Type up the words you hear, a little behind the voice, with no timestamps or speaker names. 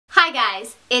Hi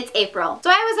guys, it's April. So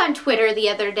I was on Twitter the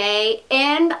other day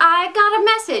and I got a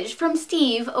message from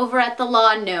Steve over at the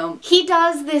Lawn Gnome. He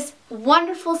does this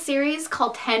wonderful series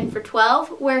called 10 for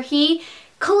 12 where he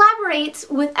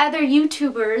collaborates with other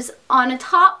YouTubers on a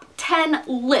top 10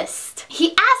 list.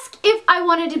 He asked if I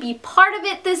wanted to be part of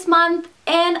it this month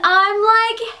and I'm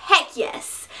like, heck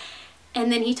yes.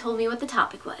 And then he told me what the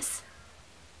topic was.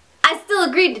 I still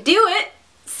agreed to do it.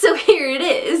 So here it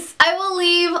is. I will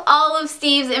leave all of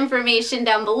Steve's information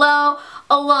down below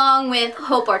along with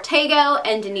Hope Ortego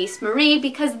and Denise Marie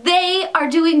because they are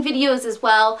doing videos as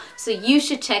well, so you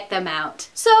should check them out.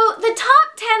 So the top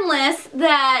 10 list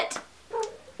that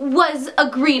was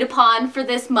agreed upon for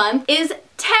this month is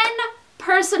 10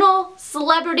 personal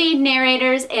celebrity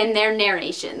narrators and their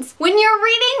narrations. When you're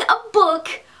reading a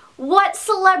book, what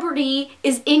celebrity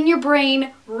is in your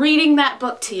brain reading that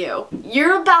book to you?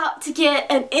 You're about to get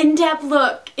an in-depth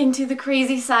look into the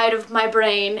crazy side of my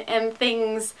brain and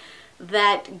things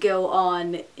that go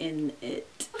on in it.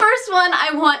 First one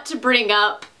I want to bring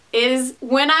up is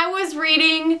when I was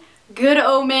reading Good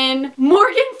Omen,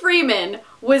 Morgan Freeman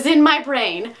was in my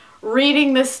brain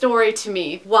reading this story to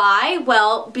me. Why?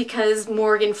 Well, because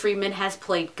Morgan Freeman has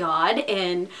played God,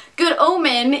 and Good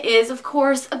Omen is, of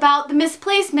course, about the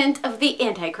misplacement of the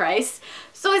Antichrist.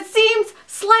 So it seems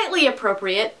slightly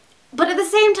appropriate, but at the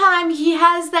same time, he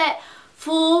has that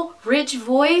full, rich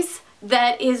voice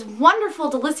that is wonderful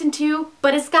to listen to,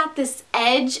 but it's got this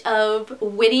edge of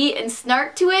witty and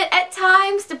snark to it at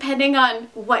times, depending on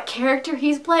what character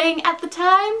he's playing at the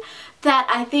time, that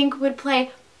I think would play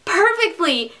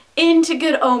perfectly into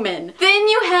Good Omen. Then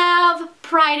you have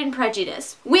Pride and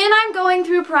Prejudice. When I'm going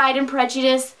through Pride and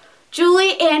Prejudice,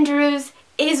 Julie Andrews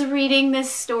is reading this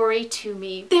story to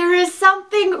me. There is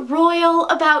something royal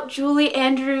about Julie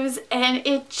Andrews, and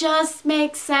it just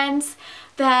makes sense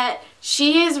that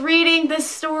she is reading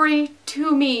this story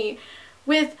to me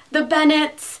with the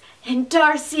Bennets and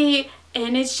Darcy,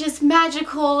 and it's just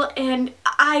magical, and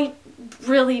I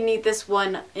really need this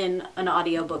one in an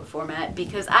audiobook format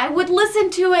because I would listen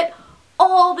to it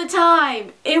all the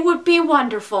time. It would be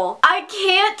wonderful. I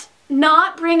can't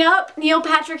not bring up Neil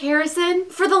Patrick Harrison.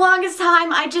 For the longest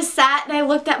time, I just sat and I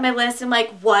looked at my list and like,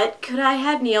 what could I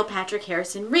have Neil Patrick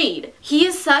Harrison read? He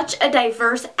is such a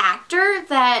diverse actor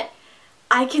that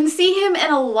I can see him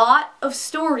in a lot of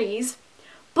stories,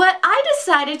 but I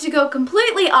decided to go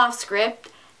completely off script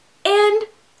and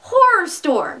Horror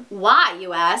Store. Why,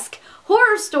 you ask?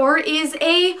 Horror Store is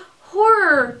a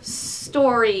horror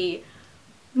story.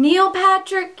 Neil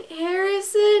Patrick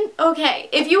Harrison? Okay,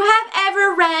 if you have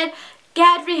ever read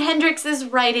Gadfrey Hendrix's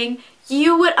writing,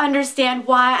 you would understand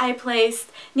why I placed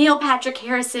Neil Patrick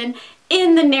Harrison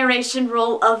in the narration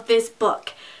role of this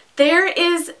book. There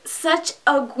is such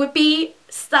a quippy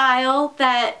style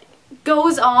that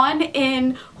goes on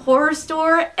in Horror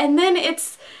Store, and then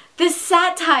it's this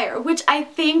satire, which I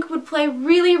think would play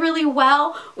really, really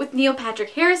well with Neil Patrick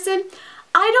Harrison.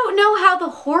 I don't know how the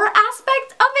horror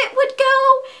aspect of it would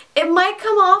go. It might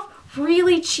come off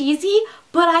really cheesy,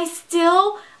 but I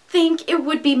still think it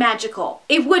would be magical.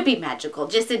 It would be magical,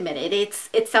 just admit it.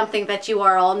 It's something that you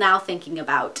are all now thinking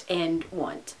about and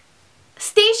want.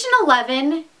 Station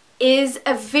 11 is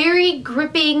a very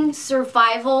gripping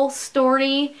survival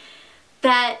story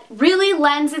that really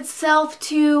lends itself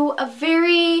to a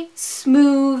very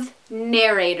smooth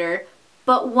narrator,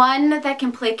 but one that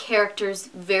can play characters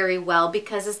very well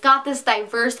because it's got this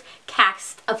diverse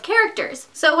cast of characters.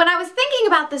 So when I was thinking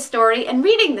about this story and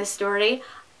reading this story,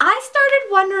 I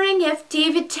started wondering if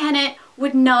David Tennant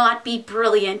would not be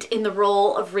brilliant in the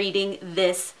role of reading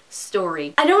this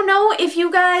story. I don't know if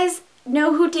you guys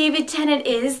know who David Tennant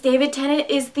is. David Tennant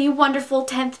is the wonderful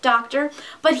 10th Doctor,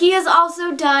 but he has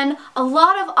also done a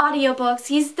lot of audiobooks.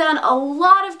 He's done a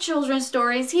lot of children's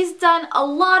stories. He's done a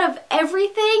lot of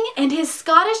everything, and his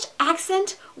Scottish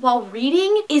accent while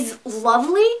reading is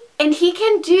lovely, and he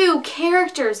can do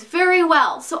characters very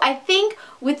well. So I think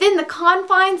within the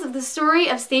confines of the story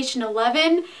of Station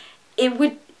 11, it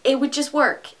would just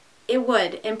work. It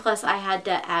would. And plus I had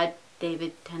to add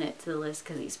David Tennant to the list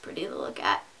because he's pretty to look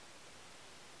at.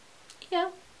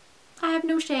 Yeah, I have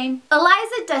no shame.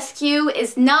 Eliza Dushku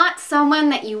is not someone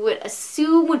that you would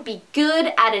assume would be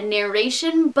good at a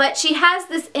narration, but she has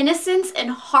this innocence and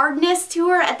hardness to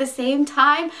her at the same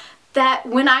time that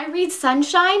when I read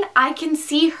Sunshine, I can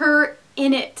see her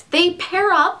in it. They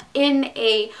pair up in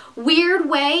a weird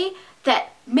way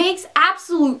that makes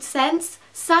absolute sense.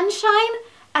 Sunshine,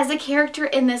 as a character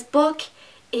in this book,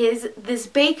 is this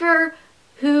baker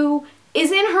who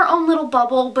is in her own little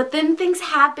bubble, but then things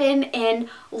happen in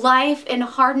life and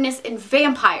hardness and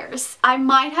vampires. I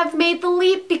might have made the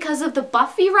leap because of the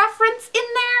Buffy reference in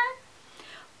there,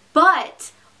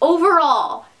 but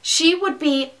overall, she would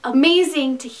be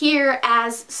amazing to hear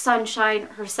as Sunshine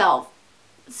herself.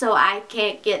 So I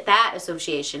can't get that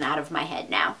association out of my head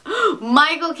now.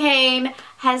 Michael Caine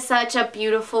has such a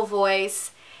beautiful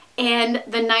voice, and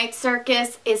The Night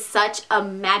Circus is such a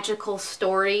magical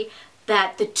story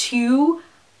that the two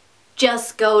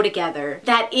just go together.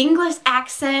 That English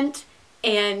accent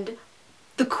and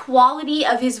the quality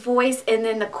of his voice, and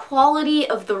then the quality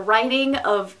of the writing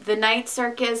of The Night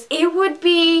Circus, it would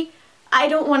be, I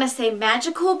don't want to say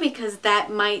magical because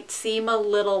that might seem a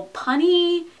little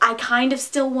punny. I kind of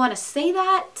still want to say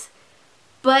that,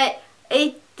 but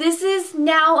this is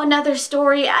now another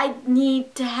story I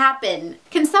need to happen.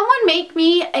 Can someone make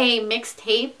me a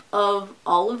mixtape of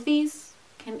all of these?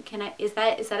 Can I, is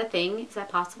that a thing? Is that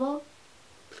possible?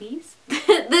 Please?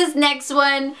 This next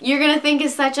one, you're gonna think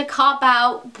is such a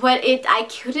cop-out, but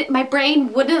my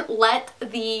brain wouldn't let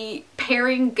the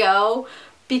pairing go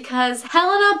because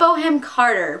Helena Bonham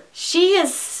Carter, she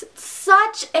is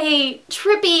such a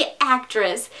trippy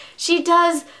actress. She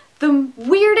does the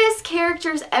weirdest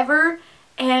characters ever,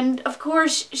 and of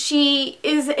course she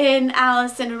is in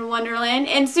Alice in Wonderland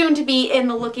and soon to be in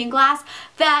The Looking Glass,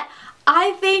 that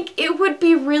I think it would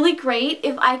be really great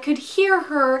if I could hear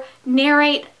her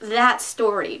narrate that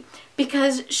story,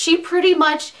 because she pretty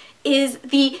much is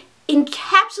the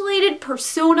encapsulated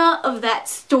persona of that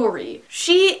story.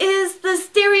 She is the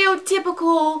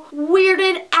stereotypical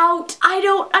weirded out, I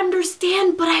don't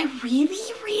understand, but I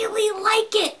really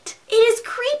like it. It is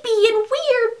creepy and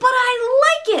weird, but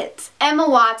I like it. Emma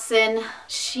Watson,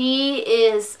 she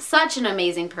is such an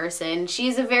amazing person.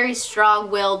 She's a very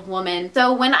strong-willed woman.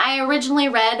 So when I originally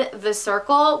read The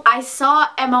Circle, I saw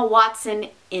Emma Watson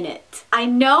in it. I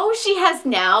know she has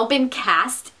now been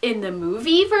cast in the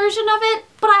movie version of it,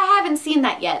 but I haven't seen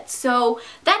that yet. So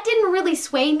that didn't really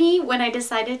sway me when I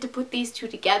decided to put these two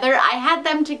together. I had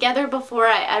them together before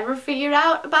I ever figured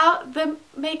out about the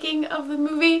making of the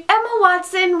movie. Emma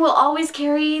Watson will always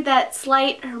carry that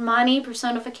slight Hermione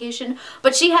personification,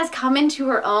 but she has come into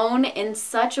her own in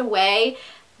such a way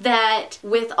that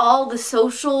with all the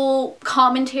social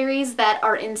commentaries that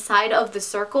are inside of The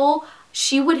Circle,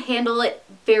 she would handle it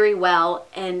very well,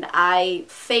 and I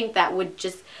think that would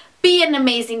just be an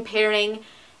amazing pairing,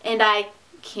 and I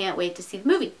can't wait to see the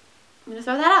movie. I'm gonna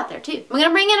throw that out there too. I'm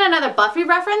gonna bring in another Buffy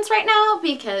reference right now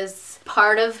because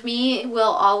part of me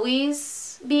will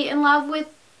always be in love with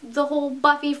the whole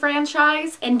Buffy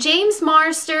franchise, and James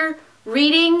Marster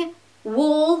reading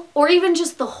Wool, or even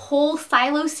just the whole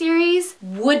Silo series,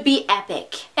 would be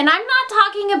epic. And I'm not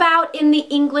talking about in the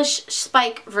English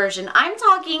Spike version. I'm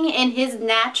talking in his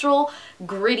natural,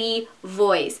 gritty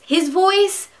voice. His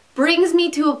voice brings me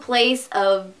to a place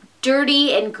of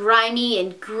dirty and grimy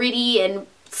and gritty and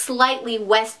slightly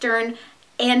Western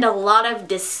and a lot of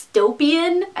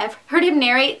dystopian. I've heard him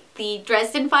narrate the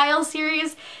Dresden Files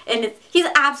series, and he's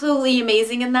absolutely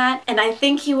amazing in that. And I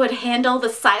think he would handle the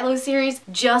Silo series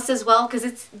just as well because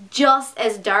it's just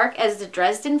as dark as the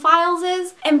Dresden Files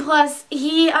is. And plus,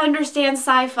 he understands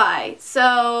sci-fi.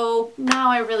 So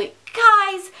now I really...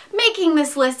 Guys, making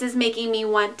this list is making me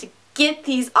want to get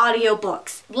these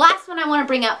audiobooks. Last one I want to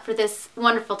bring up for this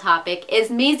wonderful topic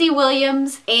is Maisie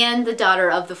Williams and the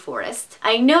Daughter of the Forest.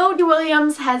 I know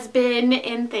Williams has been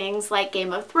in things like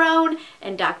Game of Thrones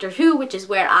and Doctor Who, which is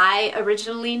where I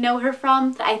originally know her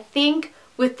from. I think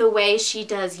with the way she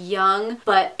does young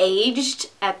but aged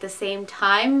at the same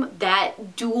time,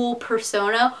 that dual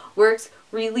persona works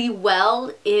really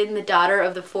well in The Daughter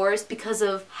of the Forest because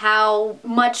of how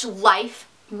much life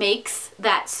makes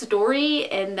that story,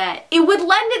 and that it would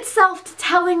lend itself to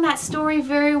telling that story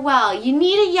very well. You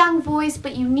need a young voice,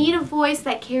 but you need a voice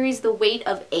that carries the weight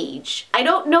of age. I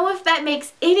don't know if that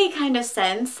makes any kind of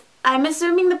sense. I'm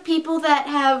assuming the people that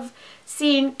have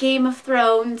seen Game of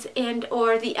Thrones and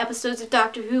or the episodes of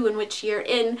Doctor Who in which you're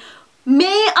in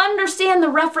may understand the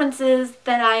references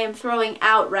that I am throwing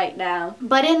out right now.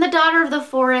 But in The Daughter of the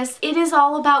Forest, it is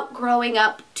all about growing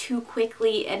up too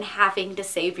quickly and having to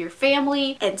save your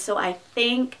family, and so I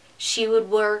think she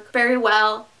would work very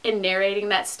well in narrating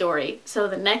that story. So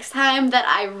the next time that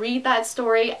I read that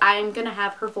story, I'm gonna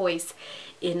have her voice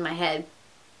in my head.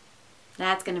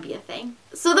 That's gonna be a thing.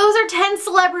 So those are 10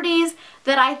 celebrities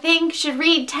that I think should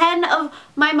read 10 of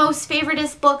my most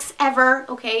favoritist books ever,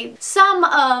 okay? Some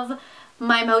of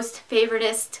my most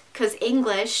favoritist, cause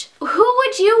English. Who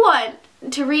would you want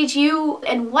to read you,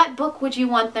 and what book would you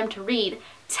want them to read?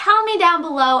 tell me down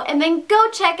below, and then go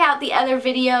check out the other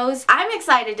videos. I'm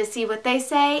excited to see what they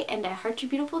say, and I heart your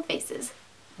beautiful faces.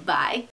 Bye.